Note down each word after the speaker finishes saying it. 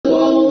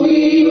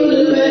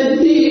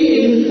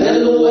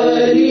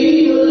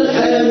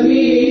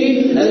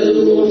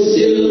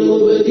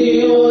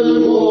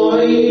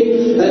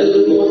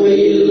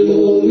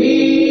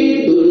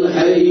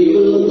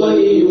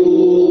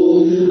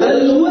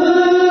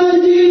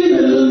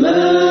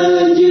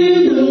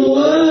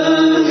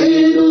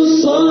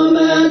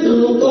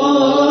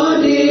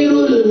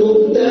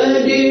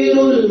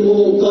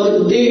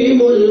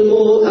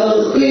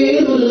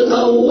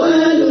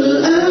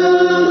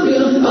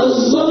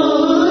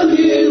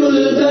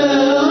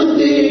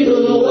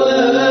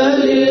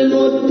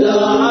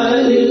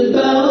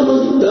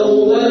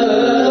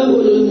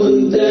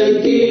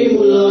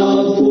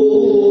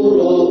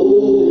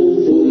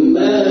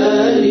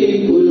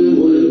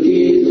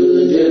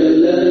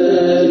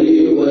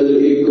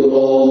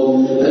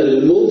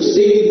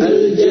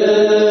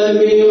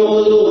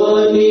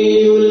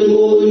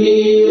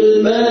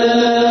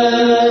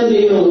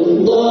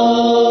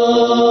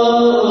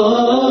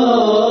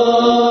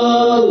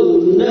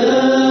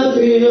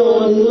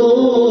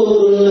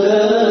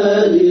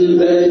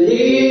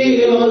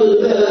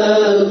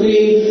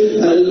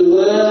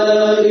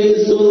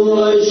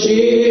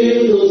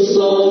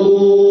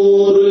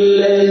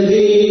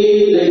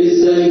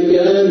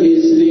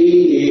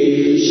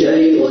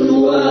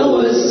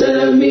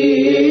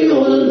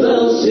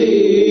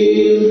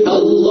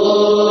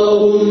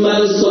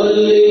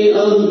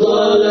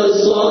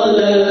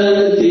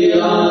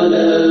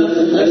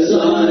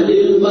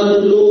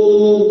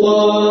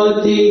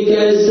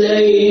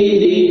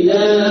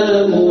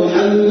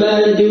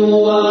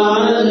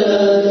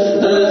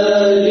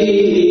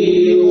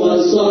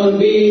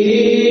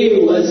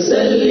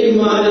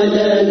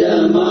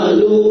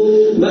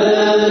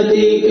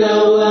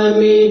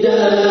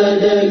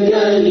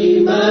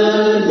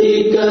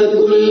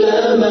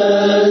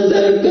كلما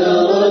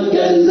ذكرك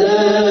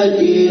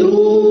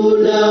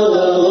الذاكرون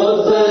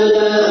وغفل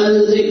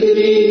عن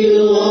ذكره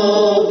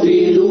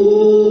الغافلون.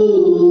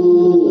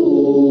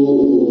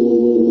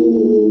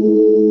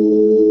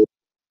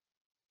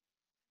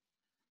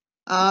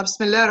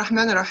 بسم الله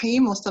الرحمن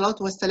الرحيم، والصلاة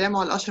والسلام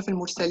على أشرف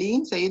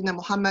المرسلين سيدنا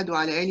محمد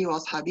وعلى آله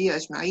وأصحابه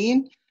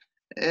أجمعين.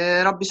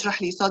 رب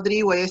اشرح لي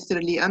صدري ويسر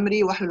لي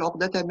أمري واحلل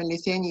عقدة من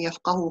لساني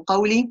يفقه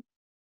قولي.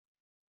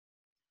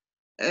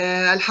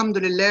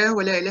 Alhamdulillah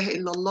wa la ilaha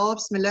illallah.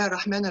 Bismillah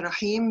ar-Rahman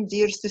ar-Rahim.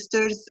 Dear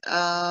sisters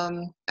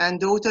and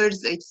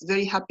daughters, it's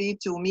very happy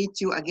to meet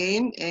you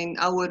again in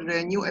our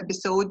new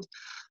episode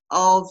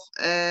of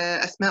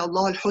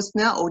Asma'ullah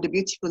al-Husna, or the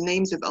beautiful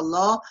names of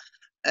Allah.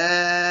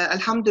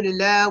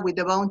 Alhamdulillah, with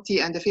the bounty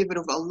and the favor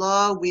of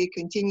Allah, we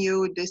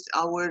continue this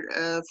our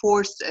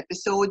fourth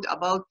episode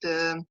about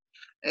the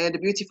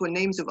beautiful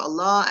names of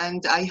Allah,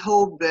 and I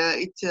hope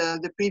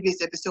the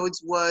previous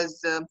episodes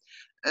was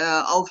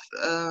of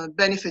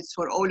benefits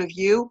for all of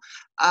you.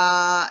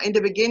 In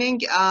the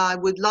beginning, I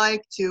would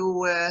like to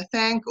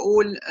thank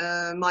all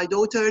my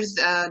daughters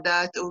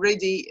that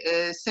already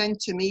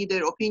sent to me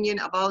their opinion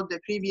about the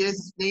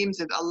previous names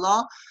of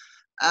Allah,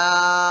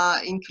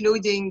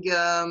 including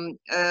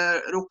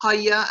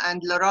Ruqayya and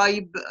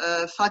Laraib,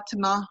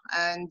 Fatima,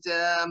 and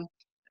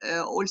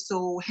also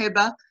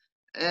Heba.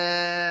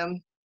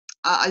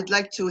 I'd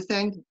like to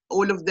thank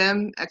all of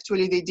them.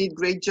 Actually, they did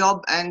great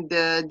job, and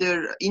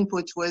their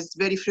input was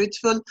very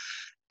fruitful.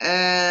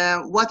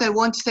 What I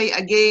want to say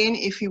again,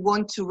 if you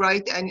want to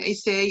write an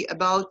essay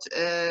about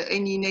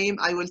any name,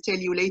 I will tell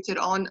you later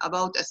on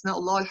about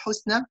Asma'ullah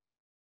al-Husna.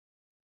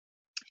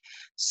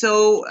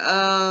 So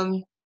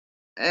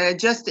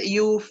just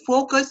you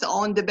focus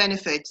on the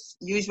benefits.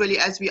 Usually,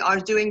 as we are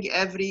doing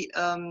every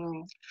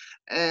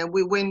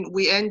when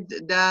we end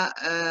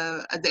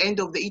at the end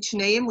of each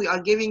name, we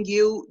are giving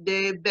you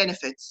the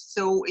benefits.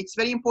 So it's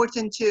very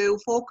important to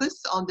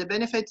focus on the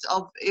benefits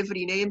of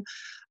every name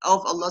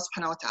of Allah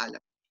subhanahu wa ta'ala.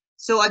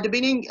 So at the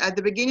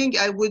beginning,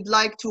 I would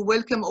like to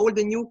welcome all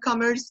the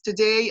newcomers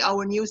today,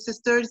 our new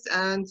sisters,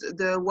 and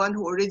the one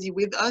who already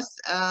with us.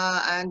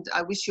 And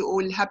I wish you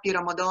all happy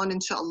Ramadan,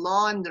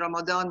 inshallah, and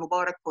Ramadan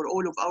Mubarak for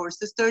all of our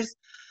sisters.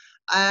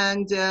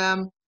 And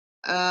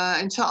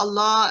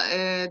inshallah,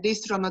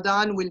 this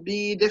Ramadan will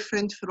be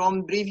different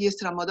from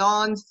previous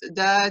Ramadans,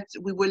 that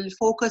we will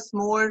focus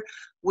more,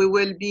 we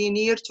will be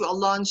near to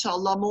Allah,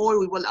 inshallah, more.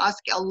 We will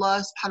ask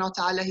Allah subhanahu wa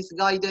ta'ala his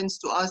guidance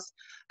to us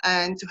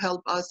and to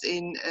help us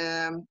in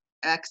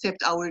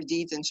accept our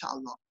deeds,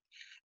 inshallah.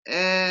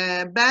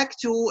 Back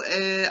to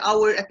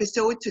our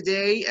episode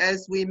today.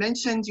 As we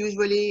mentioned,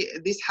 usually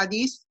this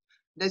hadith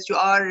that you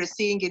are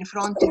seeing in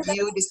front of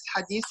you, this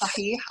hadith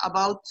sahih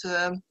about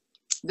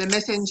the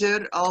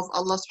messenger of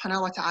Allah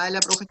subhanahu wa ta'ala,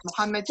 Prophet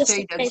Muhammad,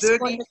 said that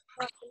verily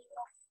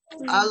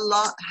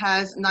Allah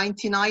has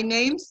 99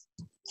 names.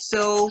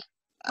 So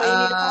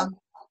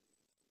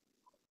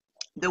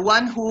the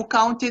one who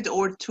counted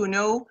or to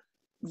know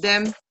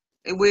them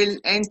will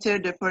enter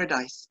the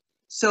paradise.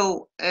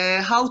 So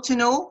how to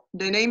know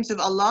the names of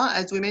Allah?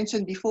 As we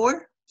mentioned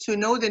before, to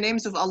know the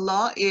names of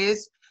Allah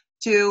is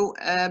to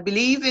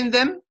believe in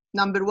them,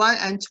 number one,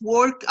 and to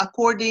work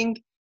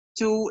according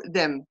to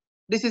them.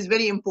 This is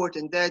very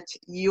important, that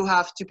you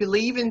have to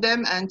believe in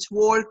them and to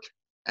work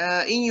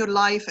in your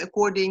life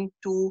according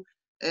to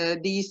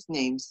these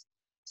names.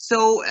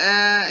 So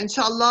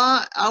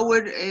inshallah,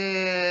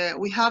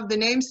 we have the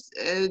names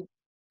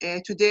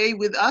today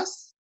with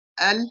us.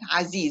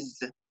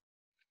 Al-Aziz.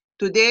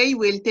 Today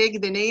we'll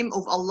take the name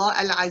of Allah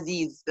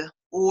Al-Aziz,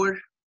 or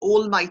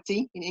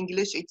Almighty. In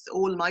English it's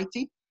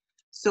Almighty.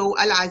 So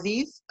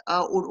Al-Aziz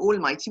or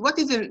Almighty. What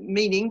is the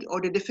meaning or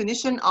the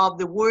definition of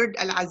the word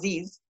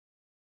Al-Aziz,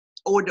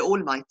 or the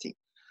Almighty?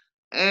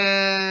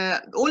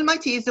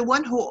 Almighty is the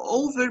one who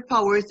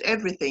overpowers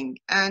everything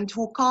and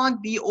who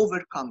can't be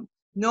overcome.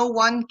 No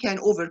one can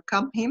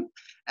overcome him,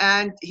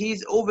 and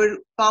he's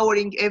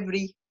overpowering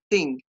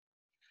everything.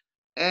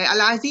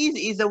 Al-Aziz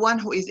is the one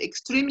who is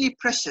extremely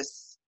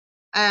precious,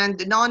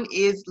 and none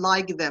is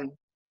like them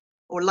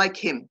or like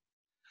him.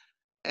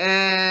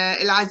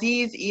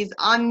 Al-Aziz is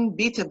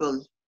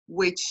unbeatable,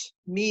 which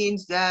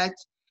means that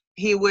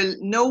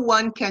no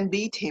one can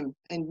beat him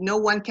and no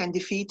one can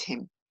defeat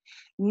him.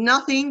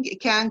 Nothing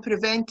can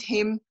prevent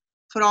him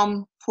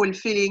from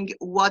fulfilling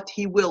what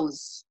he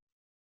wills.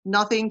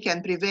 Nothing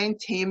can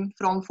prevent him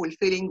from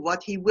fulfilling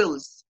what he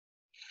wills.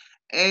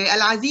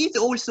 Al-Aziz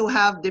also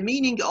have the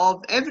meaning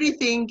of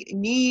everything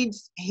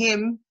needs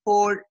him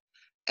for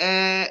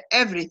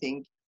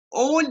everything.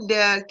 All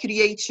the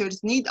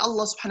creatures need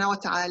Allah subhanahu wa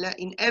ta'ala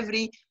in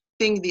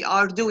everything they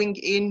are doing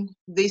in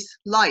this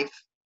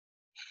life.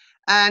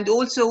 And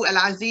also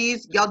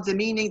Al-Aziz got the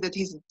meaning that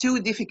he's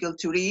too difficult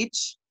to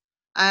reach,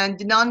 and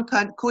none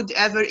could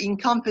ever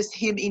encompass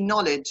him in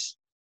knowledge.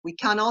 We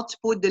cannot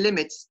put the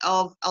limits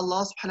of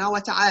Allah subhanahu wa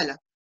ta'ala,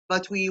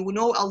 but we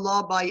know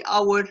Allah by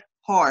our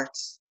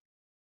hearts.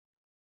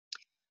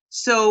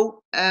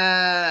 So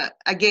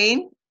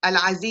again,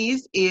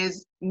 Al-Aziz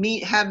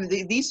have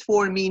these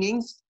four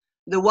meanings.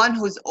 the one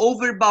who's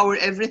overpower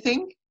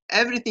everything.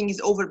 Everything is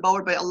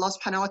overpowered by Allah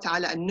subhanahu wa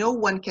ta'ala and no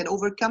one can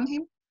overcome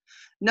him.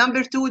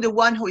 Number two, the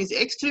one who is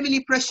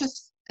extremely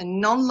precious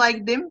and none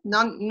like them,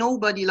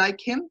 nobody like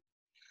him,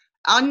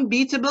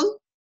 unbeatable,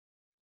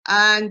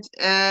 and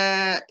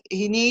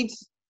he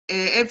needs,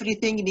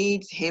 everything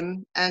needs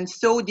him, and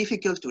so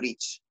difficult to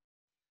reach.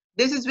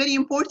 This is very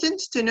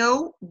important to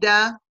know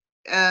the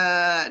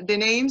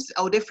names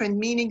or different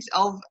meanings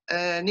of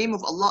name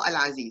of Allah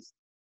Al-Aziz.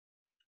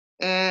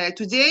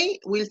 Today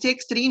we'll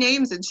take three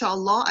names,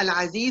 inshallah: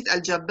 Al-Aziz,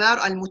 Al-Jabbar,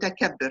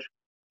 Al-Mutakabbir.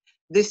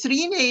 The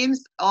three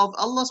names of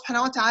Allah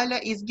subhanahu wa ta'ala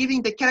is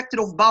giving the character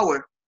of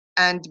power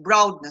and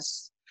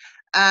proudness.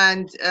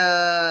 And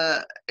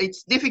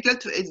it's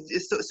difficult,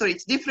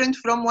 it's different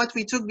from what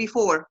we took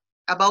before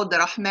about the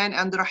Rahman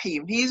and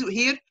Rahim.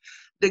 Here,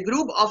 the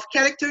group of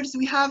characters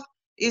we have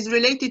is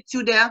related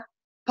to the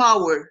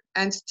power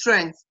and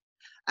strength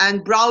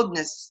and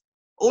proudness.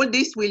 All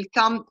this will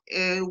come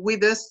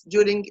with us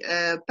during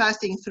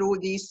passing through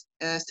these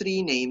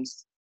three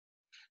names.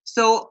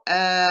 So,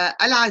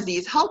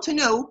 Al-Aziz, how to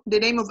know the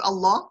name of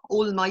Allah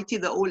Almighty,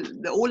 the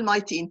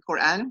Almighty in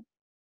Quran?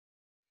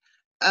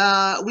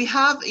 We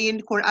have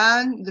in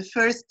Quran the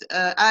first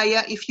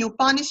ayah: if you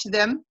punish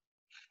them,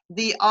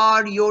 they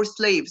are your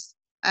slaves,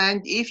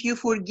 and if you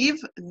forgive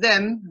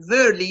them,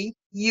 verily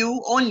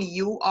you, only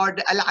you, are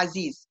the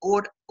Al-Aziz,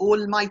 or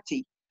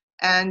Almighty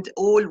and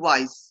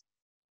All-Wise.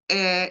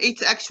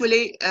 It's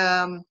actually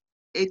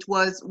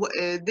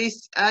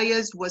this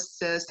ayah was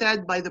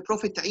said by the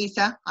Prophet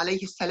Isa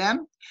alayhi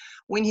salam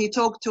when he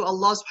talked to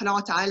Allah subhanahu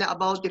wa ta'ala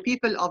about the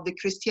people of the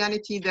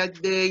Christianity, that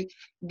they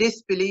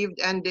disbelieved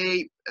and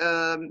they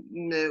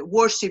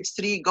worshipped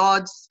three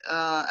gods,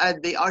 as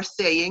they are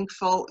saying.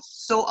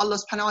 So Allah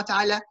subhanahu wa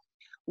ta'ala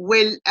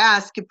will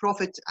ask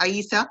Prophet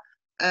Isa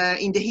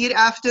in the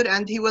hereafter,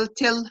 and he will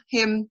tell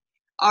him,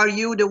 are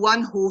you the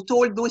one who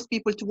told those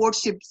people to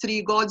worship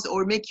three gods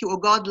or make you a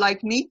god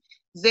like me?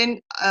 Then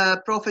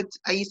Prophet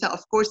Isa,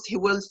 of course, he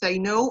will say,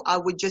 no, I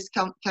would just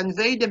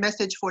convey the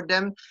message for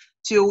them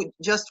to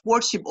just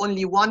worship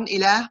only one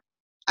ilah,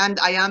 and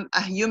I am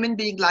a human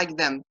being like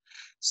them.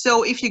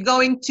 So if you're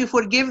going to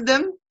forgive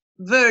them,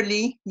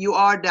 verily you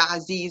are the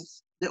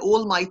Aziz, the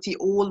Almighty,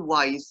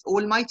 All-Wise.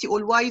 Almighty,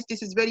 All-Wise,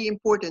 this is very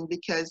important,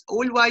 because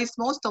All-Wise,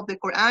 most of the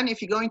Quran,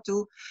 if you're going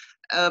to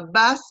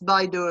pass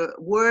by the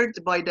word,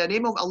 by the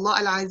name of Allah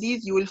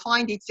Al-Aziz, you will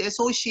find its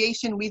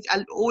association with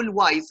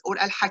Al-All-Wise or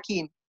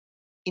Al-Hakim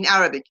in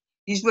Arabic.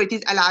 Usually it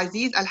is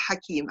Al-Aziz,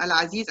 Al-Hakim,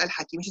 Al-Aziz,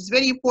 Al-Hakim, which is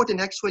very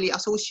important, actually,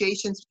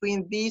 associations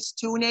between these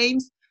two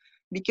names,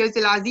 because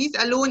Al-Aziz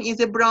alone is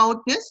a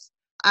proudness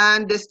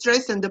and the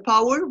stress and the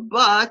power,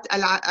 but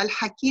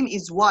Al-Hakim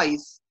is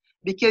wise,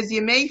 because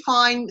you may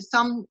find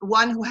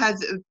someone who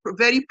has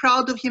very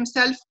proud of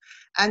himself,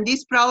 and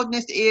this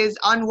proudness is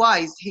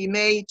unwise. He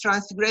may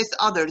transgress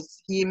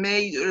others. He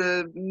may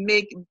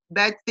make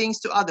bad things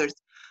to others.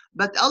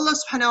 But Allah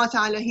subhanahu wa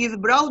ta'ala, his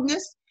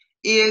proudness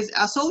is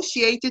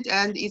associated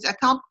and is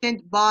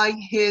accompanied by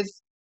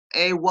his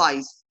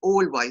wise,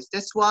 all-wise.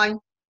 That's why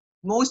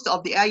most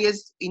of the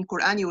ayahs in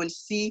Quran, you will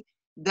see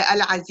the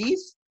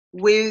Al-Aziz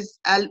with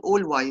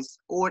Al-All-Wise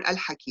or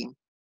Al-Hakim.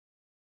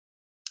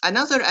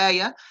 Another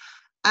ayah,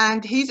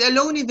 and he's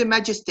alone in the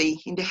majesty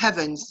in the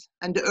heavens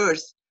and the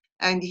earth,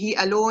 and he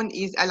alone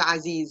is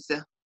Al-Aziz,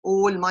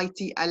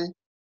 Almighty,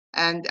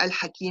 and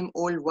Al-Hakim,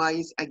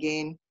 all-wise,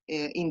 again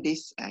in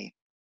this ayah.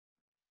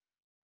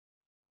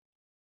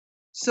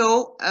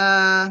 So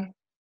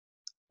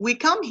we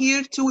come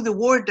here to the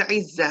word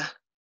Izzah.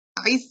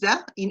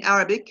 Izzah in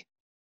Arabic,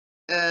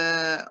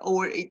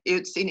 or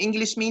it's in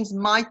English, means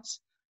might,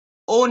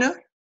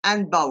 honor,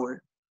 and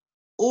power.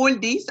 All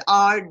these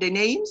are the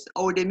names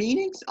or the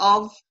meanings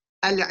of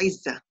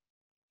Al-Izzah.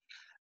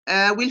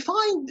 We'll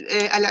find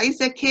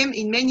Al-Izzah came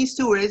in many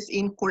surahs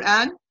in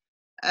Quran.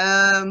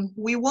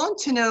 We want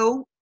to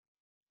know,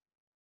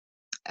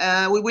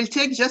 we will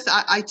take just,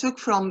 I took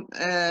from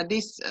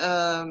this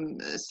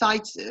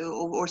site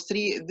or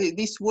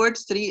these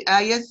words, three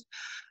ayahs.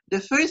 The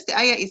first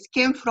ayah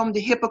came from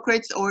the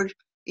hypocrites, or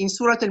in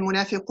Surah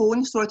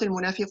Al-Munafiqun. Surah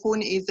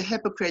Al-Munafiqun is the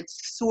hypocrites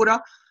surah,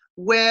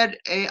 where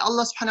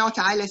Allah subhanahu wa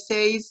ta'ala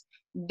says,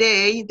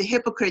 the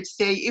hypocrites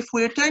say, if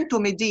we return to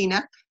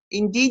Medina,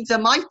 indeed the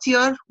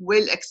mightier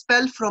will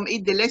expel from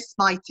it the less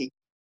mighty.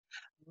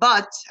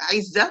 But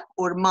Izzah,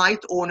 or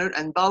might, honor,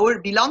 and power,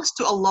 belongs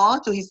to Allah,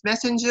 to His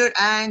Messenger,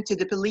 and to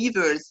the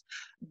believers.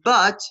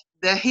 But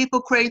the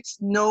hypocrites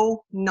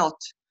know not.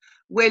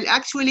 Well,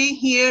 actually,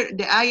 here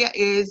the ayah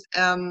is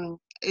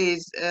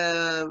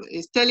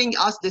telling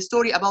us the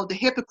story about the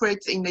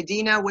hypocrites in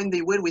Medina when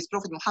they were with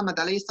Prophet Muhammad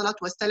alayhi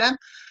salatu wasalam.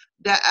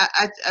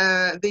 At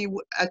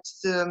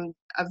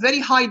a very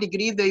high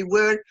degree, they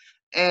were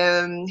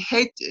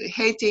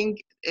hating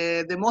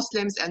the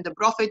Muslims and the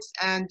prophets,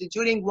 and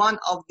during one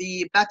of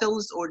the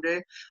battles or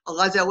the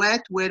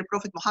ghazawat where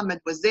Prophet Muhammad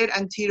was there,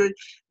 and here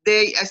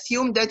they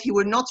assumed that he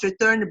would not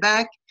return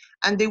back,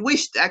 and they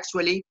wished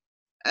actually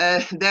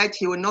that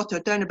he will not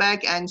return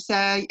back, and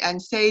said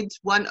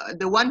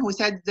the one who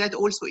said that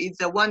also is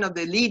the one of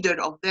the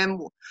leader of them.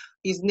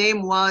 His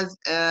name was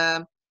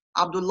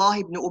Abdullah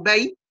ibn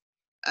Ubay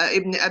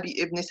ibn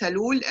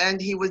Salul,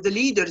 and he was the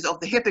leaders of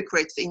the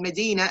hypocrites in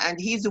Medina, and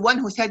he's the one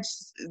who said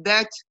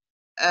that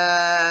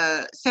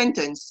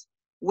sentence: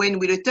 when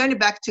we return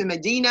back to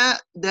Medina,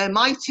 the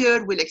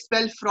mightier will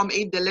expel from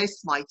it the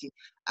less mighty.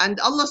 And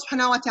Allah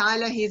subhanahu wa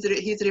ta'ala,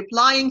 he's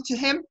replying to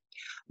him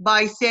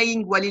by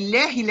saying,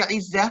 وَلِلَّهِ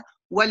الْعِزَّةِ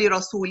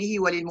وَلِرَسُولِهِ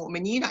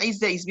وَلِلْمُؤْمِنِينَ.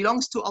 Izzah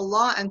belongs to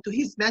Allah and to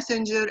His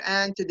Messenger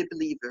and to the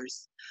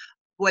believers.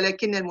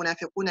 وَلَكِنَّ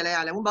الْمُنَافِقُونَ لَا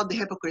يَعْلَمُونَ. But the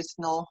hypocrites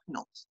know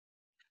not.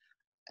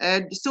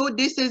 So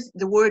this is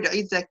the word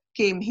Izzah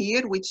came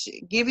here, which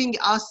giving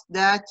us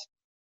that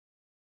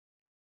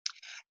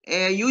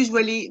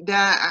usually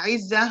the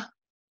Izzah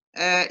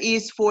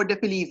is for the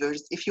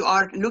believers. If you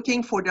are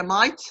looking for the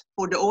might,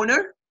 for the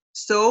honor,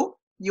 so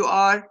you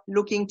are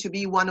looking to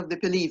be one of the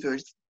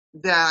believers.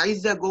 The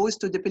Izzah goes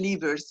to the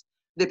believers.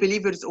 The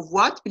believers of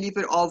what?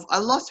 Believer of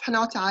Allah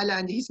subhanahu wa ta'ala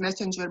and His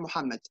Messenger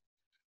Muhammad.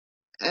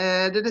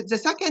 The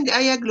second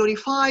ayah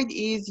glorified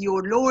is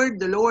your Lord,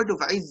 the Lord of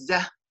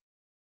Izzah,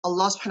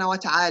 Allah subhanahu wa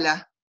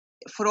ta'ala,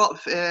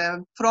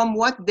 from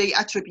what they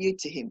attribute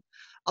to Him.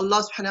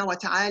 Allah subhanahu wa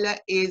ta'ala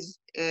is,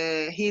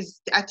 His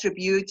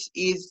attribute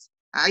is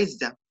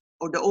Izzah,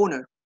 or the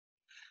honor.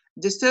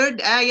 The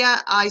third ayah,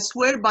 I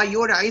swear by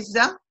your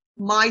Izzah,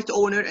 might,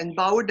 honor, and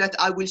power, that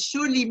I will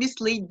surely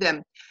mislead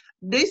them.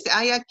 This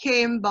ayah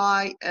came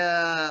by,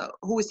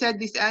 who said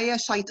this ayah?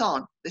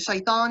 Shaitan. The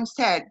Shaitan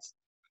said,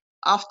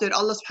 after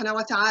Allah subhanahu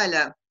wa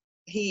ta'ala,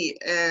 He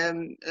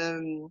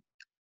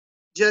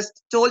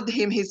just told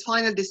him his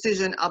final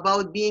decision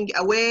about being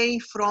away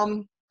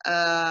from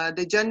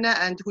the Jannah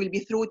and will be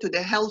thrown to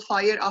the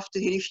hellfire after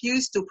he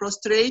refused to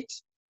prostrate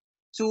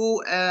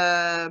to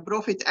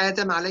Prophet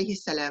Adam alayhi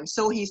salam.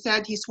 So he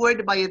said, he swore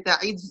by the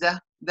Izzah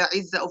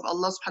of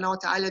Allah subhanahu wa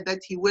ta'ala, that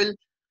he will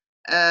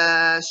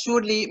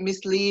surely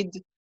mislead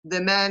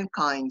the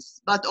mankind.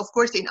 But of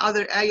course, in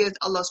other ayahs,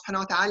 Allah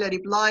subhanahu wa ta'ala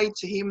replied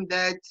to him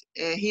that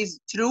his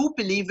true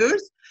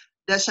believers,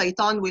 the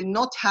shaitan will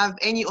not have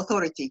any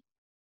authority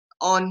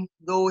on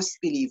those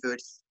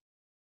believers.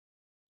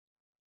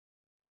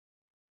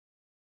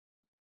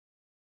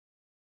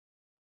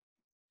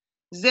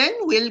 Then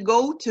we'll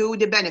go to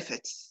the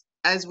benefits,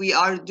 as we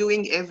are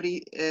doing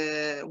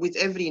with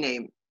every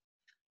name.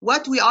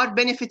 What we are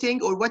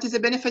benefiting, or what is the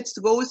benefits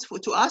goes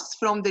to us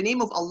from the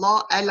name of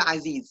Allah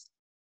Al-Aziz.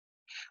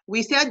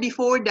 We said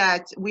before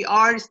that we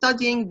are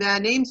studying the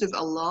names of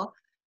Allah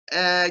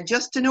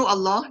just to know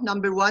Allah,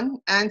 number one,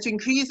 and to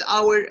increase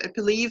our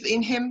belief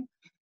in Him,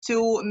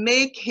 to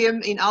make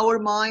Him in our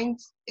mind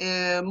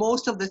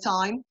most of the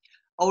time,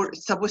 or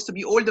supposed to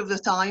be all of the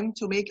time,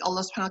 to make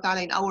Allah subhanahu wa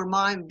ta'ala in our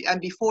mind and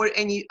before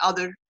any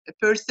other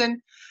person,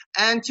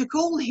 and to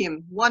call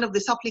Him. One of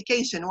the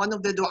supplication, one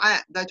of the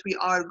dua that we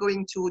are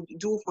going to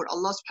do for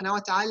Allah subhanahu wa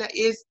ta'ala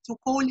is to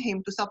call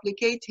Him, to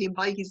supplicate Him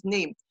by His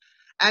name.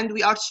 And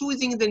we are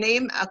choosing the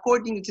name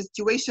according to the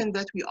situation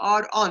that we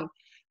are on.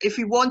 If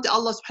we want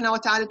Allah subhanahu wa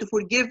ta'ala to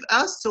forgive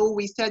us, so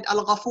we said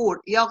Al-Ghafur,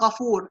 Ya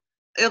Ghafur,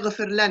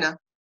 Ighfir lana.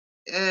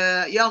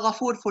 Ya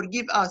Ghafur,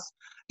 forgive us.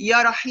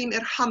 Ya Rahim,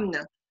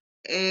 irhamna.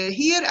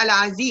 Here,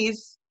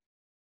 Al-Aziz,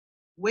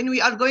 when we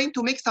are going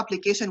to make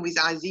supplication with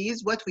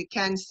Aziz, what we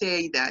can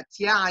say that,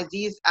 Ya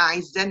Aziz,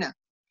 A'izzana.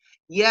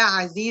 Ya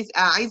Aziz,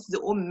 A'izz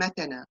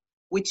ummatana.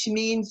 Which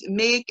means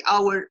make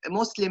our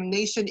Muslim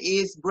nation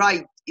is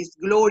bright, is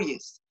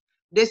glorious.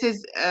 This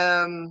is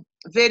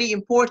very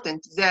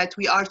important, that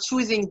we are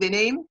choosing the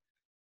name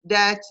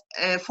that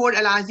for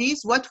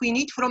Al-Aziz, what we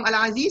need from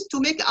Al-Aziz to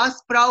make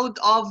us proud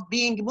of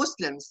being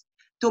Muslims,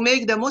 to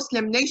make the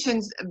Muslim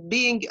nations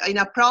being in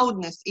a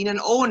proudness, in an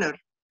honor,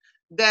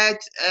 that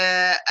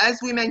as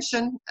we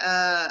mentioned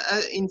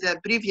in the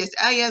previous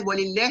ayah,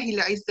 وَلِلَّهِ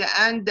الْعِزَّةِ,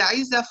 and the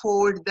Izzah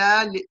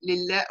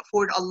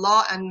for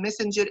Allah and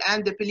Messenger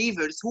and the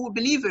believers. Who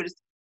believers?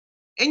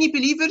 Any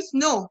believers?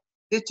 No.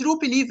 The true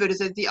believers,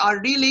 that they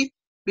are really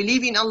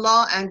believing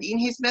Allah and in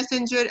His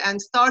Messenger and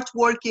start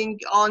working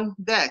on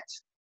that.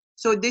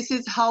 So this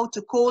is how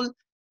to call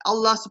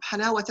Allah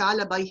subhanahu wa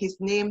ta'ala by His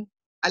name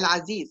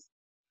Al-Aziz.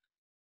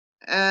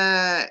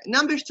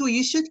 Number two,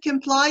 you should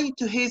comply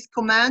to His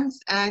commands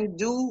and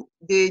do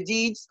the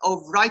deeds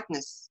of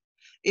rightness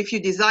if you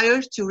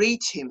desire to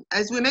reach Him.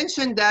 As we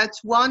mentioned, that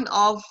one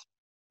of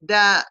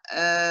the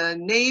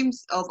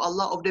names of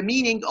Allah, of the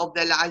meaning of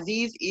the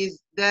Al-Aziz, is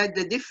that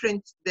the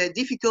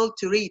difficult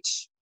to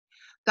reach.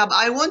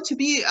 I want to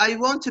be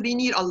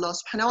near Allah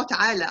subhanahu wa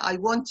ta'ala. I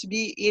want to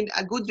be in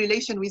a good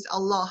relation with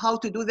Allah. How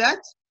to do that?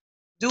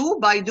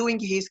 By doing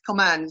His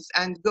commands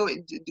and do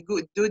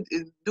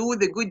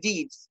the good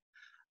deeds.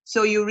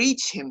 So you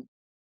reach Him,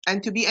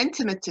 and to be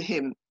intimate to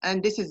Him,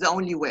 and this is the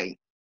only way.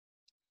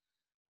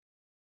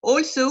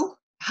 Also,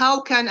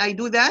 how can I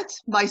do that?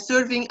 By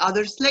serving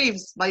other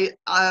slaves, by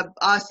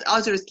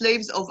other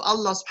slaves of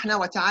Allah subhanahu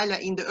wa ta'ala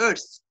in the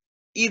earth,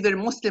 either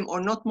Muslim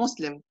or not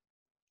Muslim.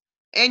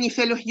 Any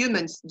fellow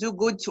humans, do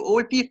good to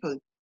all people.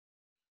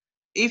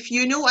 If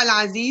you know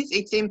Al-Aziz,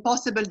 it's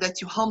impossible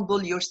that you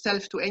humble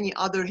yourself to any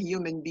other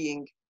human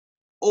being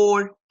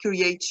or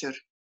creature.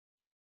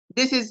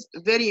 This is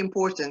very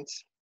important,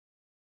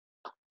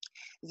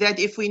 that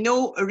if we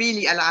know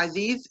really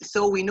Al-Aziz,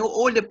 so we know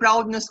all the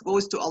proudness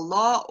goes to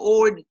Allah,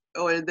 or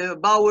the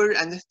power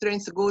and the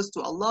strength goes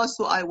to Allah,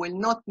 so I will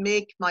not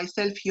make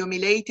myself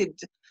humiliated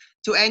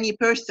to any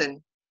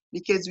person,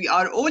 because we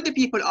are, all the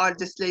people are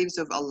the slaves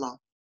of Allah.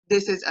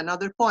 This is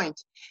another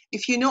point.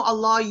 If you know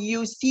Allah,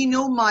 you see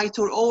no might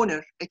or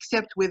honor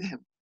except with Him.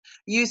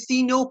 You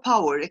see no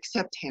power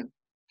except Him.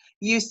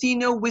 You see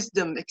no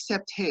wisdom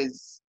except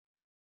His.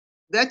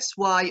 That's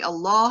why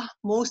Allah,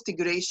 most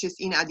gracious,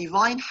 in a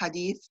divine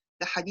hadith,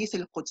 the hadith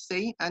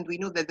al-Qudsi, and we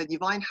know that the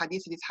divine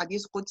hadith is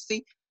hadith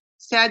Qudsi,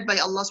 said by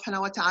Allah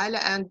subhanahu wa ta'ala,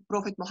 and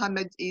Prophet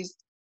Muhammad is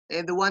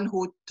the one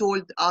who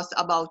told us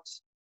about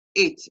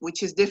it,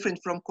 which is different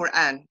from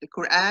Quran. The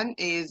Quran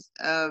is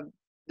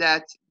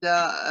that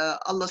the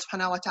Allah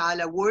subhanahu wa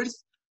ta'ala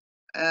words,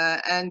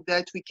 and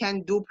that we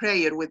can do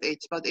prayer with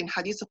it. But in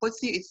hadith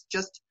Qudsi, it's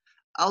just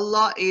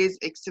Allah is,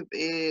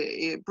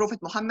 Prophet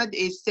Muhammad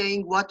is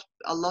saying what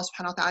Allah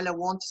subhanahu wa ta'ala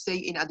wants to say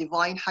in a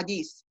divine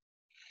hadith.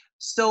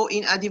 So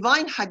in a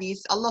divine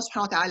hadith, Allah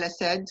subhanahu wa ta'ala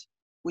said,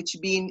 which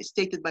being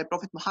stated by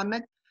Prophet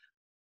Muhammad,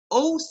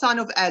 O son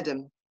of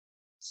Adam,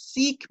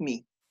 seek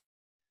me,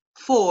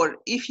 for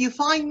if you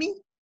find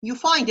me, you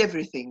find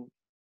everything.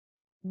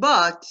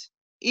 But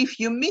if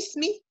you miss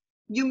me,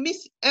 you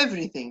miss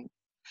everything.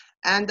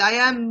 And I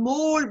am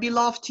more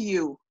beloved to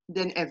you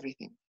than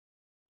everything.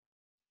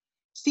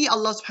 See,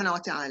 Allah subhanahu wa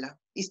ta'ala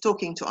is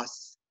talking to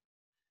us.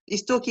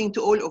 Is talking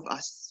to all of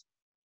us.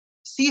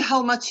 See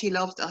how much He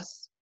loves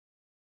us.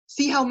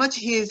 See how much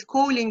He is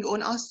calling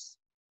on us.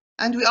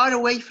 And we are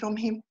away from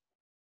Him.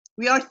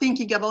 We are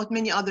thinking about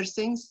many other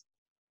things.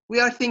 We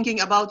are thinking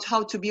about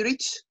how to be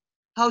rich,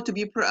 how to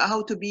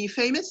be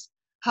famous,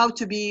 how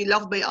to be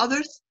loved by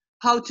others,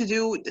 how to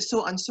do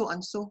so and so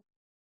and so.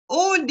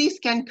 All this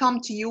can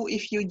come to you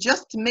if you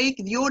just make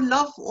your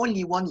love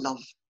only one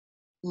love.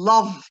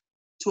 Love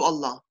to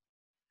Allah.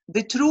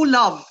 The true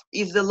love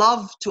is the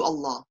love to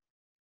Allah,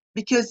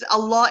 because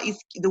Allah is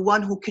the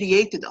one who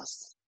created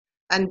us,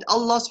 and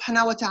Allah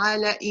subhanahu wa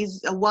ta'ala is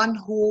the one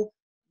who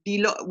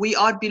we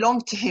are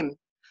belong to Him,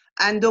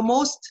 and the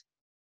most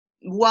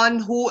one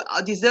who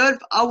deserve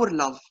our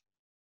love.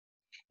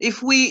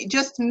 If we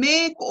just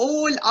make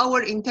all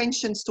our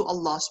intentions to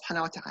Allah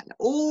subhanahu wa ta'ala,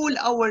 all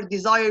our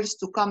desires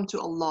to come to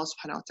Allah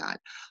subhanahu wa ta'ala,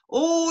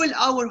 all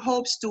our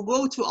hopes to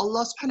go to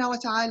Allah subhanahu wa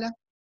ta'ala,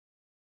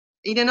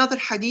 in another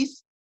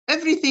hadith,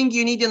 everything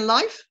you need in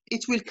life,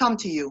 it will come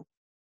to you.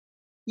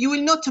 You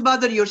will not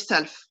bother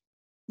yourself.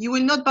 You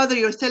will not bother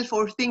yourself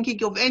or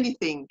thinking of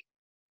anything.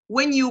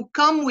 When you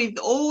come with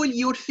all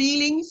your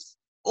feelings,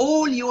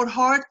 all your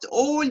heart,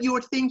 all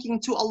your thinking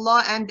to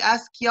Allah and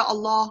ask, Ya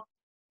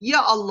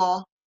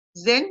Allah,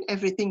 then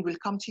everything will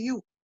come to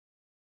you.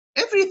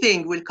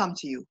 Everything will come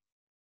to you.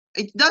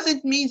 It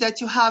doesn't mean that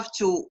you have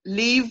to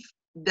leave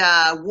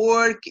the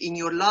work in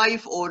your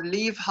life or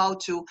leave how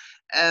to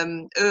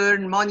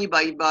earn money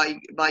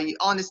by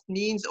honest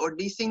means or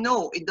this thing.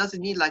 No, it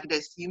doesn't mean like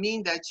this. You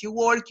mean that you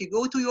work, you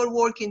go to your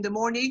work in the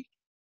morning,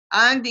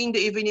 and in the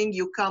evening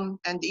you come,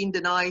 and in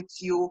the night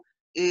you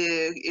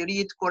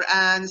read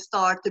Quran,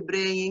 start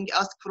praying,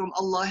 ask from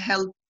Allah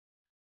help.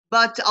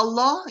 But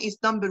Allah is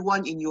number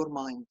one in your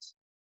mind.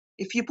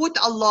 If you put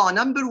Allah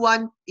number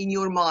one in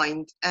your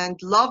mind and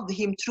love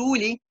Him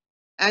truly,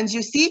 and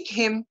you seek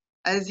Him,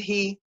 as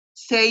He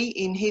say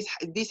in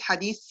this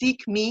hadith,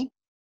 seek me,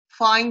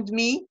 find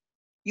me,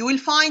 you will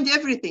find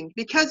everything.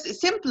 Because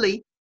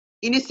simply,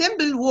 in a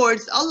simple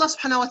words, Allah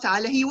subhanahu wa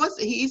ta'ala,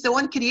 He is the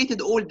one created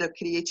all the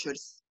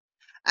creatures,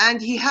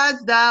 and He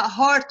has the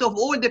heart of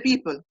all the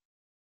people.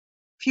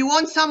 If you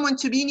want someone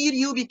to be near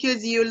you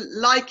because you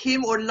like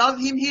him or love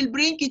him, He'll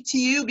bring it to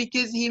you,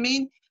 because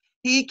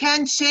He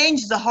can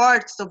change the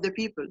hearts of the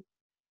people.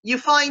 You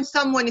find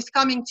someone is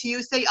coming to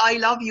you, say, I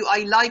love you, I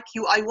like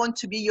you, I want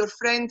to be your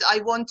friend, I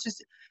want to.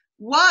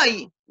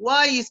 Why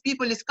is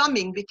people is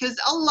coming? Because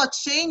Allah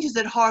changed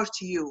their heart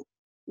to you.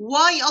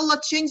 Why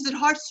Allah changed their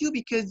hearts to you?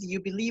 Because you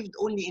believed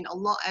only in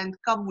Allah and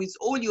come with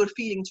all your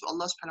feelings to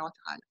Allah subhanahu wa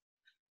ta'ala.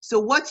 So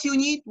what you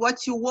need,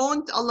 what you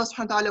want, Allah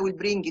subhanahu wa ta'ala will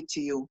bring it to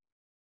you.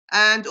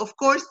 And of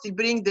course, He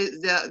bring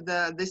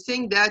the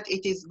thing that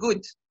it is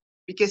good.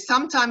 Because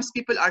sometimes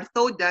people are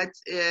thought that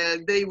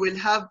they will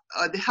have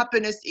the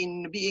happiness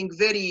in being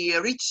very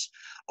rich,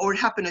 or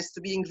happiness to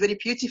being very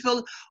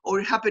beautiful,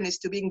 or happiness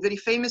to being very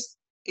famous.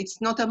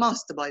 It's not a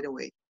must, by the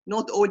way.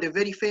 Not all the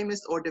very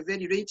famous or the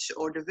very rich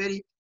or the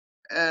very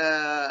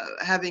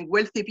having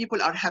wealthy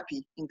people are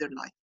happy in their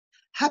life.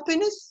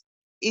 Happiness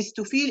is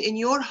to feel in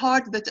your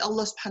heart that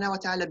Allah subhanahu wa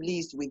ta'ala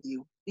pleased with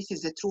you. This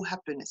is the true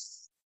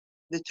happiness.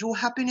 The true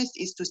happiness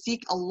is to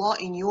seek Allah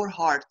in your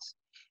heart.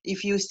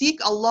 If you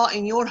seek Allah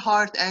in your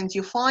heart and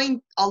you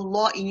find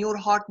Allah in your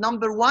heart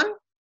number one,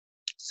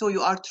 so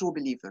you are a true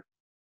believer.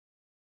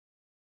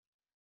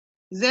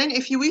 Then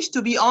if you wish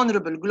to be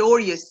honorable,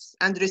 glorious,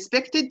 and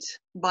respected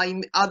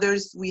by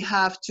others, we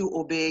have to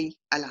obey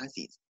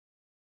Al-Aziz.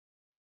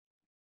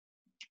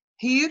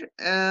 here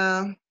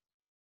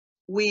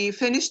we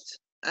finished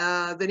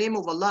the name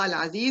of Allah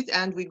Al-Aziz,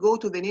 and we go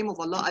to the name of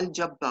Allah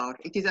Al-Jabbar.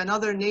 It is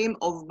another name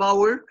of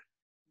power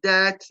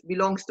that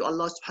belongs to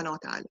Allah subhanahu wa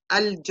ta'ala.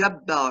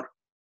 Al-Jabbar.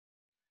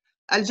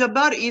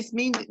 Al-Jabbar is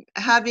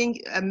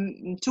having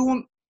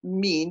two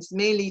means,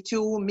 mainly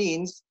two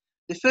means.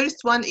 The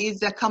first one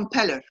is a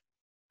compeller.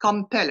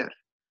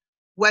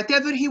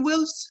 Whatever he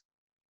wills,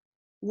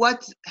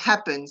 what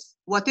happens.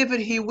 Whatever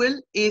he will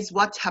is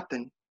what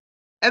happens.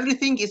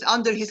 Everything is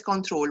under his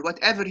control.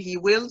 Whatever he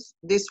wills,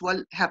 this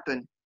will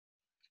happen.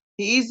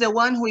 He is the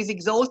one who is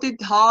exalted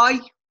high.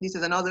 This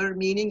is another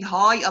meaning,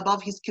 high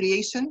above his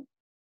creation.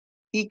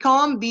 He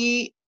can't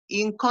be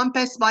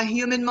encompassed by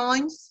human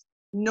minds,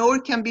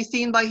 nor can be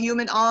seen by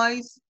human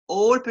eyes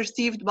or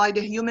perceived by the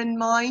human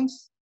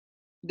minds.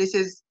 This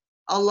is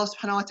Allah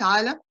subhanahu wa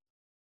ta'ala.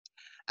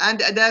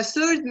 And the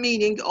third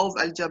meaning of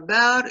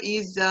Al-Jabbar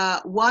is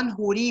one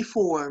who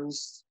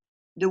reforms,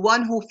 the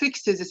one who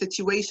fixes the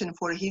situation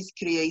for his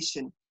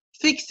creation,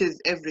 fixes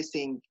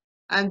everything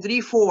and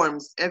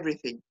reforms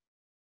everything.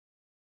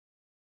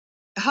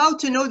 How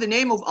to know the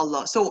name of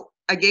Allah? So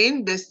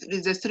again, this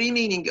is the three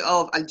meaning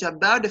of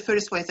Al-Jabbar. The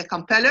first one is a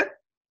compeller.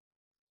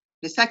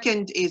 The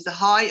second is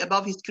high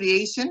above his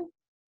creation.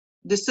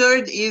 The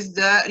third is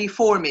the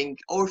reforming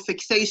or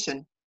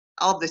fixation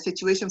of the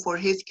situation for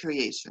his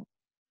creation.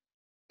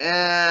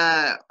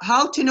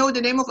 How to know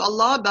the name of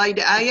Allah? By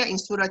the ayah in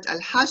Surah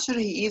Al-Hashr.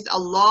 He is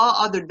Allah,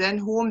 other than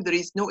whom there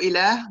is no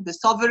ilah, the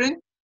sovereign,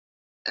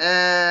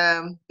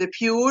 the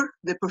pure,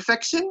 the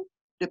perfection,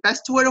 the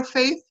bestower of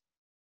faith.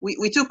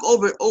 We took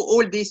over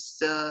all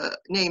these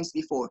names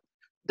before.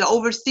 The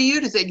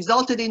overseer is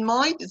exalted in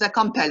mind, is a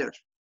compeller.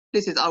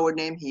 This is our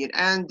name here,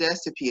 and the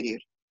superior.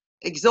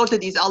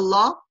 Exalted is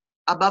Allah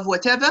above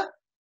whatever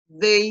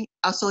they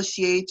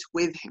associate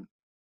with him.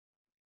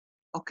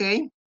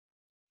 Okay?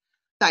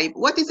 Type.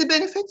 What is the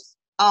benefits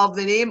of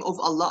the name of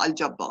Allah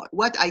Al-Jabbar?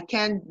 What I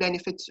can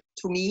benefit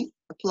to me,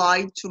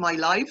 applied to my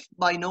life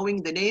by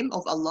knowing the name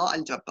of Allah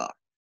Al-Jabbar.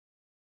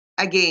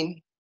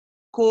 Again,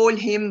 call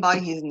him by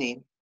his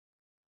name.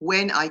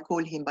 When I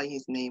call him by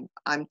his name,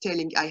 I'm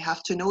telling I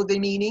have to know the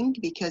meaning,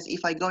 because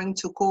if I'm going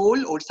to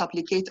call or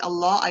supplicate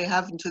Allah, I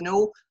have to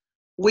know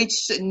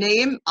which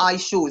name I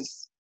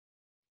choose.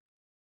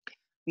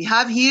 We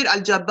have here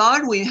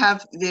Al-Jabbar. We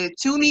have the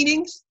two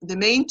meanings. The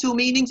main two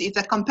meanings is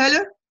a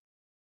compeller,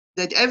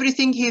 that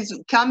everything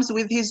comes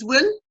with his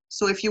will.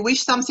 So if you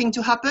wish something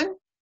to happen,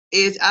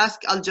 is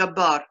ask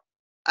Al-Jabbar.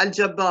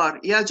 Al-Jabbar,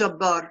 Ya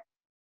Jabbar,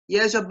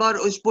 Ya Jabbar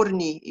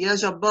ujburni, Ya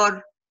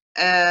Jabbar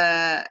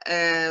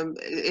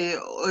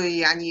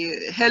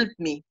help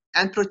me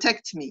and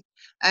protect me.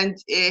 And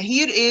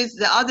here is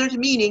the other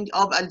meaning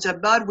of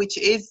Al-Jabbar, which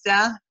is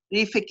the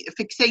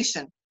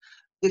fixation.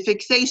 The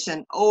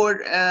fixation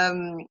or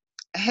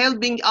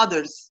helping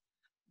others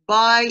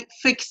by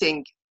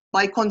fixing,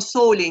 by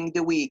consoling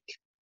the weak,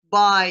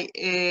 by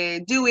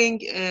doing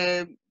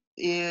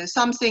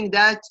something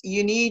that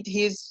you need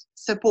his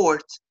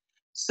support.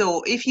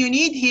 So if you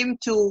need him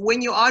to,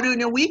 when you are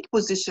in a weak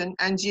position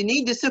and you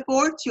need the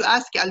support, you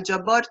ask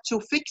Al-Jabbar to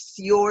fix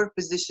your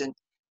position,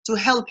 to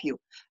help you.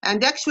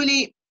 And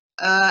actually,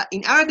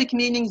 in Arabic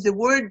meanings, the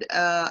word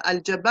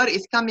Al-Jabbar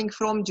is coming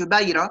from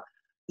Jubayra.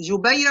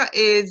 Jubayra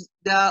is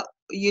the,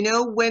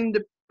 when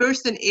the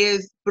person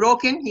is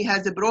broken, he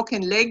has a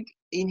broken leg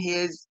in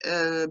his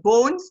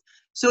bones.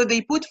 So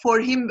they put for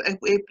him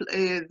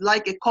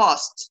like a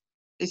cast.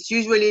 It's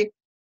usually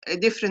a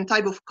different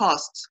type of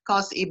cast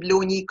a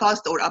below knee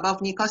cast or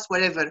above knee cast,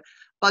 whatever.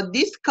 But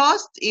this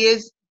cast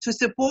is to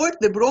support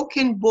the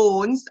broken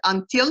bones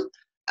until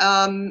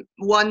 1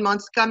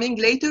 month coming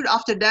later.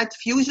 After that,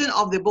 fusion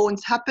of the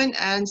bones happen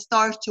and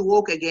start to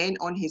walk again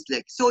on his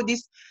leg. So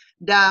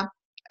the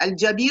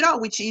Al-Jabira,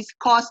 which is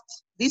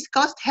cast, this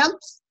cast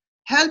helps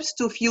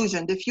to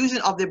the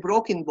fusion of the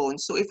broken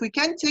bones. So if we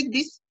can take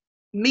this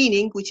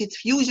meaning, which is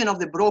fusion of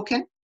the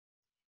broken,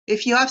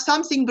 if you have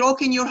something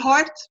broken in your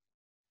heart,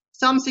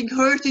 something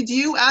hurted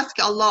you, ask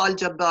Allah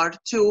Al-Jabbar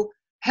to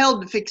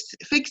help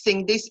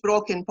fixing these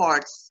broken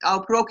parts,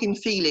 our broken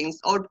feelings,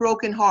 or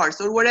broken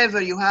hearts, or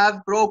whatever you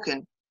have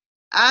broken.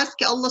 Ask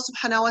Allah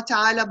subhanahu wa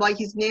ta'ala by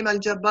his name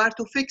Al-Jabbar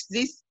to fix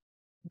this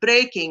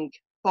breaking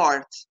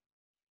part.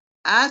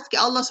 Ask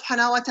Allah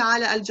subhanahu wa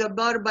ta'ala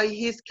Al-Jabbar by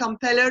his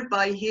compeller,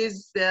 by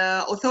his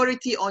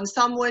authority on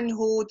someone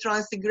who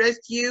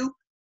transgressed you,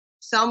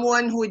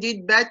 someone who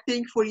did bad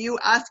thing for you.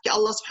 Ask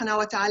Allah subhanahu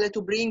wa ta'ala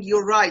to bring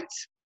your right,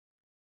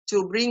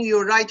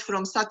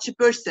 from such a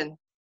person.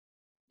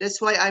 That's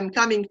why I'm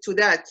coming to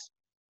that.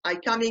 I'm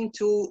coming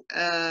to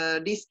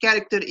this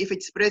character if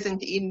it's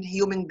present in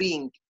human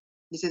being.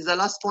 This is the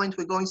last point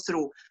we're going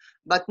through.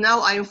 But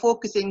now I am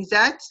focusing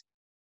that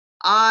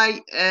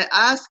I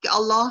ask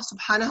Allah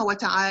subhanahu wa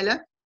ta'ala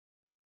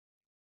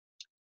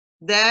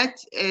that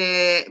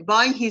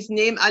by his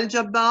name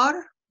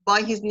Al-Jabbar,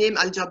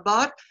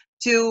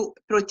 to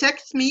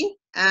protect me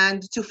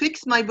and to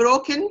fix my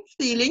broken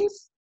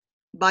feelings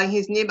by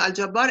his name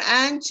Al-Jabbar,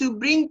 and to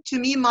bring to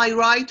me my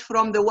right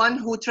from the one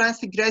who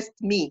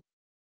transgressed me.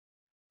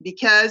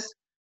 Because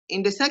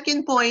In the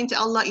second point,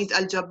 Allah is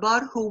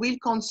Al-Jabbar, who will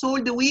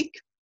console the weak,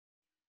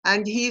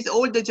 and He is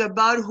all the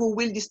Jabbar, who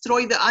will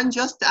destroy the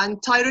unjust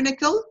and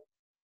tyrannical.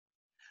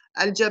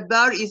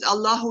 Al-Jabbar is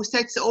Allah who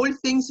sets all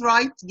things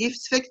right,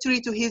 gives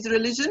victory to His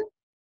religion,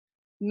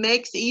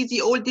 makes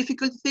easy all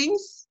difficult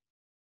things,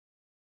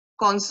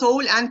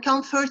 console and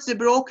comforts the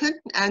broken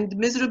and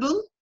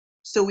miserable.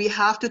 So we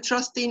have to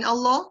trust in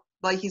Allah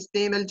by His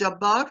name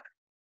Al-Jabbar.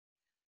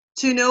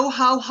 To know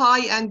how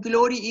high and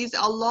glory is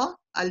Allah,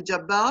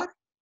 Al-Jabbar,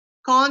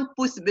 can't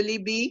possibly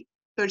be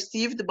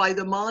perceived by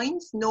the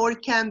minds, nor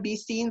can be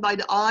seen by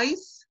the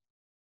eyes.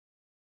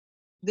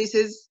 This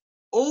is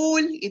all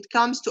it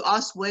comes to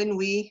us when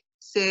we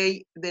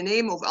say the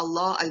name of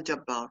Allah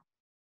Al-Jabbar.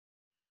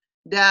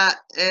 The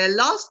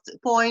last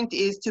point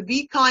is to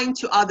be kind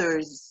to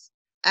others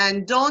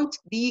and don't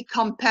be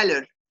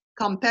compeller.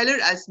 Compeller,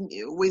 as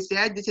we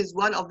said, this is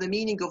one of the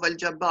meaning of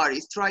Al-Jabbar,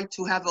 is try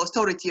to have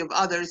authority of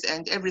others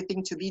and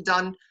everything to be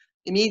done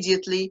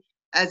immediately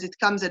as it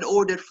comes an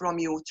order from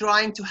you.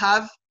 Trying to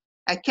have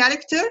a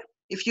character,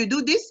 if you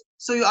do this,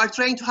 so you are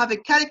trying to have a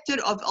character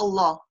of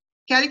Allah.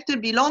 Character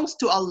belongs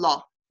to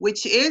Allah,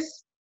 which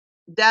is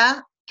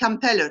the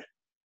compeller.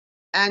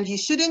 And you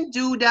shouldn't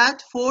do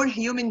that for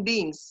human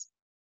beings,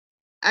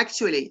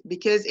 actually,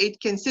 because it's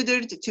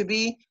considered to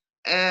be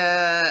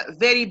a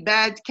very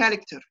bad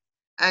character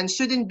and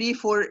shouldn't be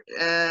for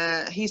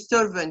His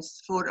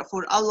servants,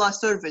 for Allah's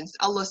servants.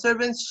 Allah's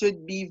servants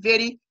should be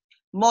very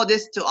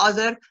modest to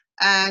other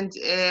and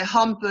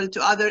humble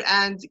to other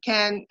and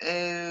can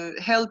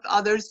help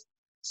others,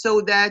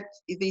 so that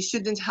they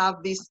shouldn't have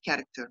this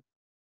character.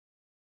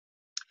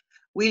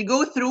 We'll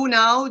go through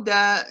now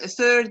the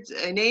third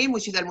name,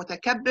 which is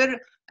Al-Mutakabbir.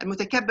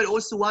 Al-Mutakabbir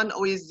also one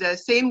is the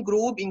same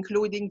group,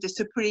 including the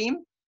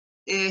Supreme.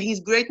 His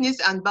greatness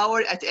and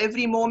power at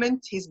every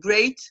moment, He's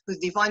great, His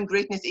divine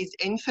greatness is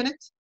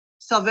infinite.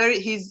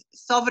 His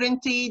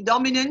sovereignty,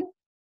 dominion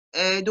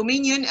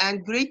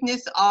and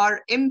greatness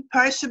are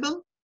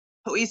imperishable,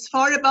 who is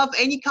far above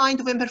any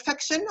kind of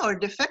imperfection or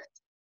defect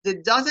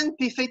that doesn't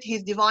befit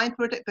His divine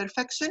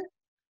perfection.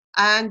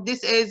 And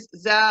this is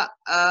the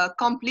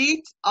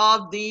complete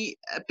of the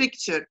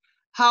picture,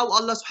 how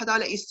Allah subhanahu wa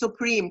ta'ala is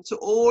supreme to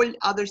all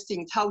other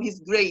things, how He's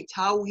great,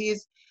 how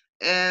He's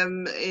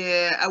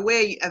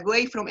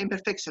away from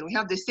imperfection. We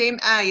have the same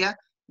ayah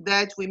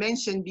that we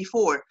mentioned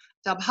before.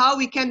 So how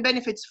we can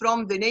benefit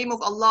from the name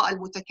of Allah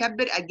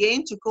Al-Mutakabbir,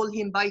 again, to call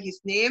Him by His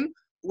name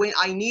when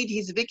I need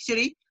His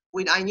victory,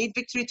 when I need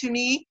victory to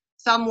me,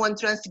 someone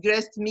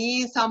transgressed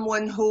me,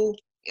 someone who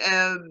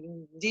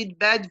did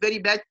very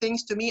bad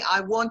things to me,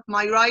 I want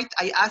my right.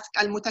 I ask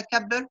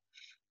Al-Mutakabbir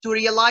to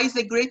realize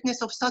the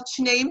greatness of such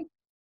name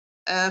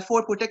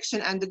for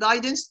protection and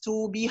guidance,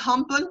 to be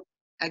humble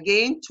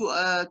again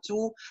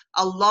to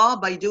Allah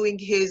by doing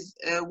His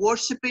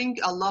worshipping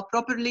Allah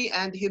properly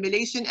and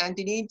humiliation and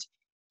the need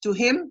to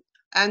Him,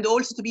 and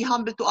also to be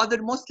humble to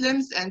other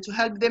Muslims and to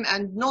help them,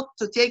 and not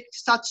to take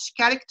such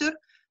character,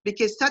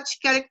 because such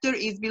character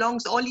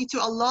belongs only to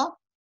Allah.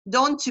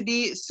 Don't to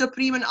be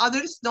supreme on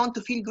others, don't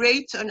to feel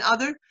great on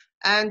other.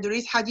 And there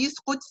is hadith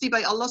Qudsi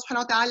by Allah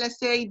subhanahu wa ta'ala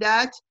say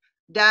that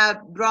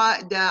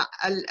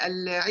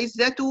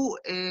al-izzatu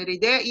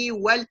ridai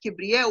wal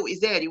kibriya'u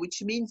izari,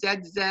 which means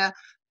that the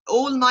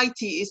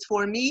Almighty is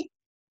for me,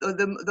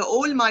 the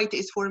Almighty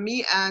is for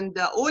me, and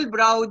the all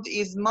proud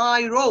is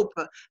my rope.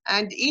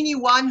 And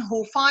anyone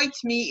who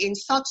fights me in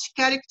such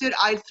character,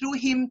 I'll throw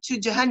him to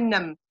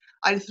Jahannam,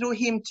 I'll throw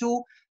him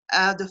to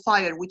the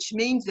fire, which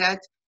means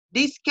that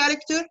this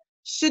character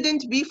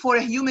shouldn't be for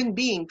a human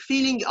being.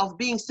 Feeling of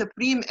being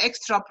supreme,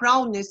 extra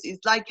proudness is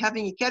like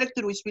having a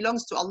character which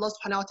belongs to Allah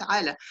subhanahu wa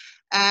ta'ala.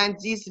 And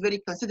this is very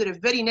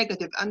considered very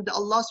negative. And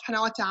Allah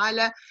subhanahu wa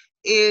ta'ala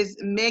is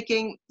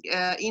making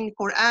in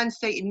Quran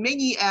say in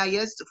many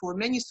ayahs for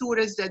many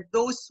surahs that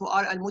those who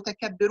are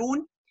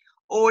al-mutakabbirun,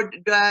 or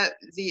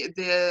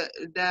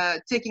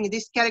the taking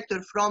this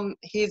character from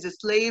his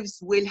slaves,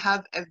 will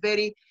have a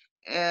very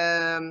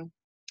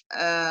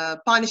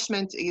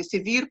punishment, a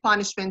severe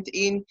punishment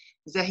in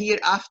the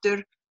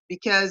hereafter,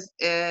 because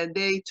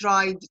they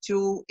tried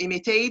to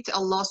imitate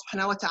Allah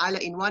subhanahu wa ta'ala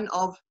in one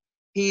of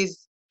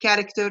His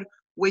character,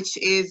 which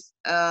is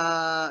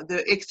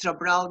the extra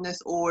proudness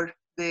or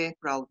the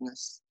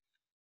proudness.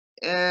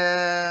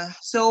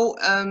 So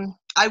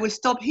I will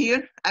stop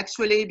here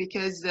actually,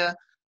 because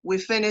we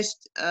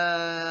finished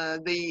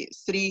the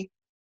three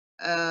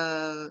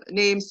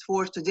names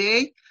for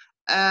today.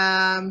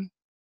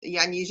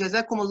 يعني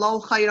جزاكم الله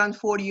خيرا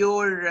for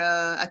your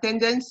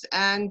attendance,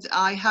 and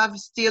I have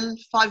still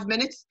 5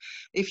 minutes.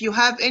 If you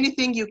have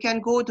anything, you can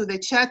go to the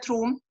chat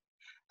room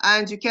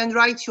and you can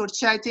write your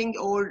chatting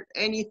or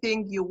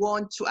anything you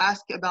want to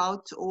ask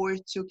about or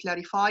to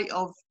clarify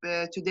of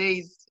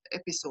today's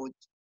episode.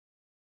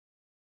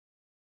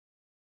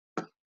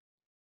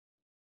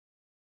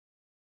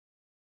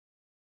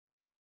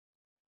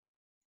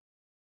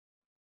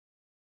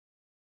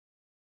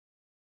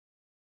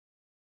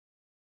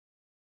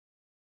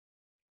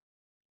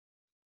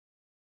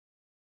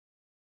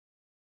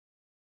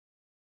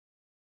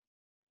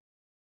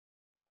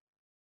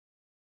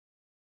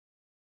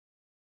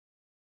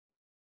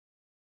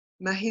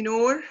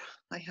 Mahinur,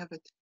 I have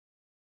it.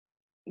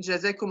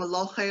 جزاكم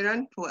الله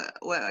خيرا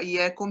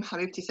وإياكم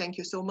حبيبتي. Thank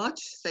you so much.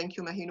 Thank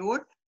you Mahinur.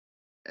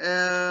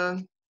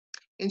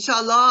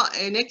 Inshallah,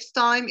 next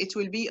time it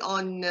will be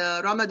on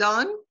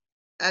Ramadan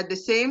at the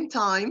same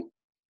time.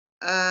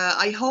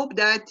 I hope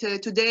that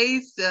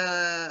today's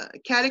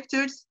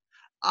characters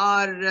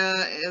are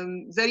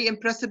very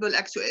impressive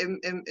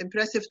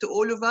to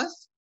all of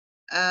us.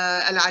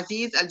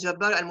 Al-Aziz,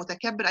 Al-Jabbar,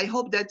 Al-Mutakabbir. I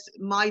hope that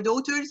my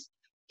daughters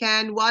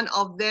can, one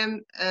of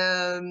them,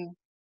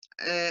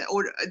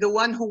 or the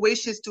one who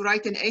wishes to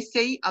write an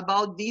essay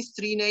about these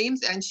 3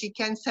 names, and she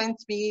can send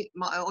me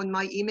on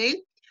my email.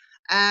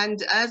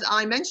 And as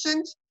I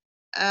mentioned,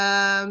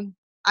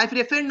 I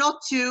prefer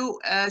not to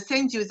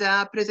send you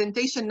the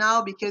presentation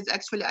now, because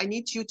actually I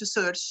need you to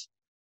search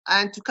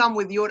and to come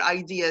with your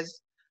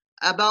ideas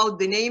about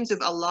the names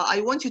of Allah.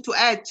 I want you to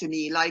add to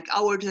me, like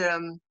our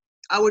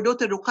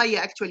daughter Ruqayya,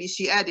 actually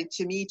she added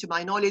to me, to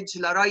my knowledge.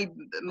 Laraib,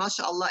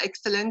 mashallah,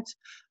 excellent.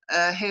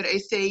 Her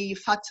essay,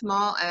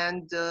 Fatma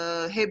and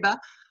Heba,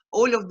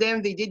 all of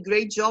them, they did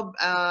great job.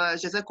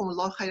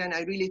 Jazakumullah khairan.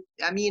 I really,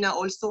 Amina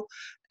also,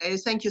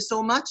 thank you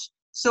so much.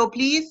 So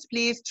please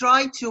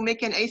try to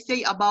make an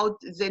essay about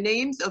the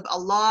names of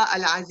Allah,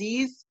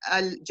 Al-Aziz,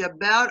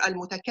 Al-Jabbar,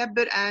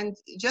 Al-Mutakabbir, and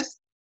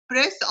just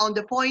press on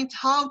the point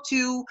how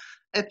to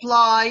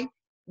apply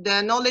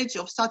the knowledge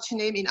of such a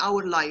name in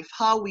our life,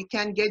 how we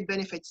can get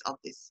benefits of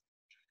this.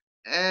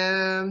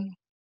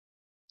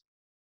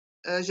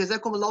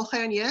 Jazakumullah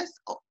khairan. Yes,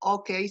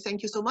 okay,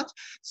 thank you so much.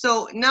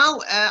 So now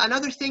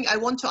another thing I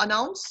want to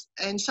announce,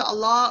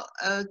 inshallah,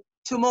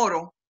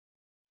 tomorrow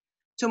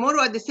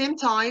at the same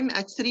time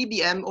at 3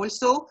 p.m.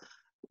 also,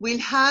 we'll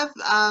have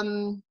a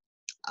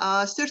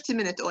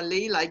 30-minute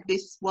only, like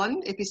this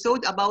one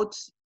episode, about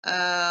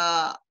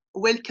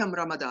Welcome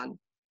Ramadan,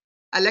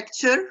 a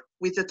lecture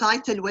with the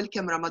title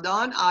Welcome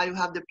Ramadan. I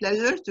have the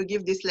pleasure to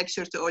give this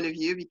lecture to all of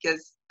you,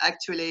 because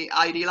actually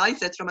I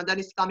realized that Ramadan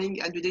is coming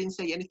and we didn't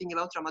say anything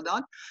about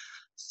Ramadan.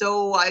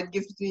 So it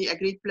gives me a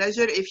great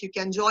pleasure if you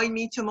can join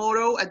me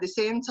tomorrow at the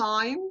same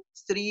time,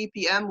 3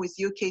 p.m. with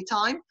UK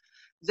time,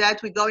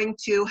 that we're going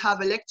to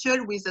have a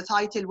lecture with the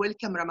title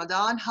Welcome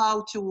Ramadan,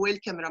 how to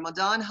welcome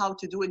Ramadan, how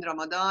to do in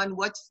Ramadan,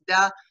 what's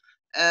the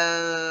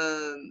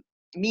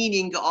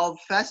meaning of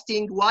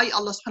fasting, why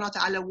Allah subhanahu wa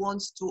ta'ala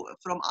wants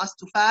from us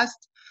to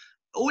fast.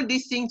 All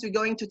these things, we're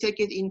going to take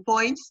it in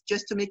points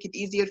just to make it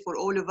easier for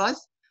all of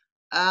us,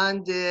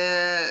 and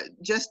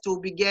just to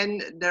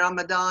begin the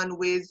Ramadan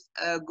with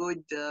a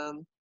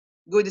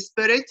good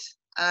spirit,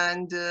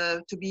 and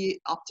to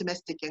be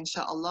optimistic.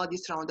 Inshallah,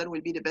 this Ramadan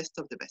will be the best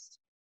of the best.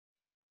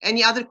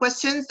 Any other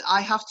questions?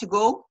 I have to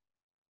go.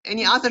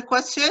 Any other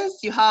questions?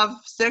 You have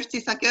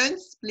 30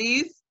 seconds,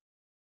 please.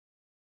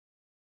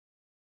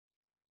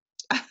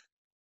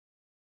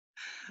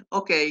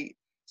 Okay,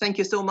 thank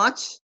you so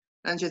much.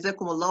 And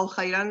Jazakumullah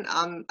khairan.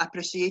 I'm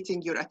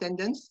appreciating your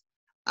attendance.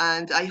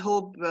 And I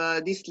hope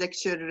this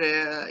lecture,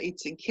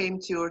 it came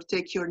to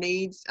take your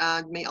needs.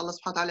 And may Allah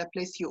subhanahu wa ta'ala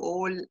bless you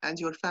all and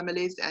your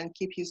families and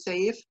keep you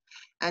safe.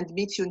 And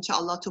meet you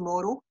inshallah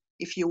tomorrow.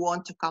 If you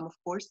want to come, of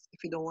course.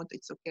 If you don't want,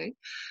 it's okay.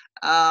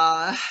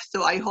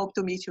 So I hope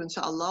to meet you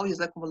inshallah.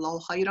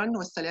 Jazakumullahu khairan.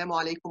 Wassalamu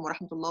alaikum wa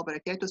rahmatullahi wa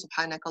barakatuh.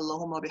 Subhanaka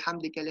Allahumma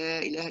bihamdika la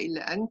ilaha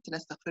illa ant.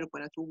 Nastaghfiruka wa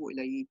natubu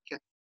ilayk.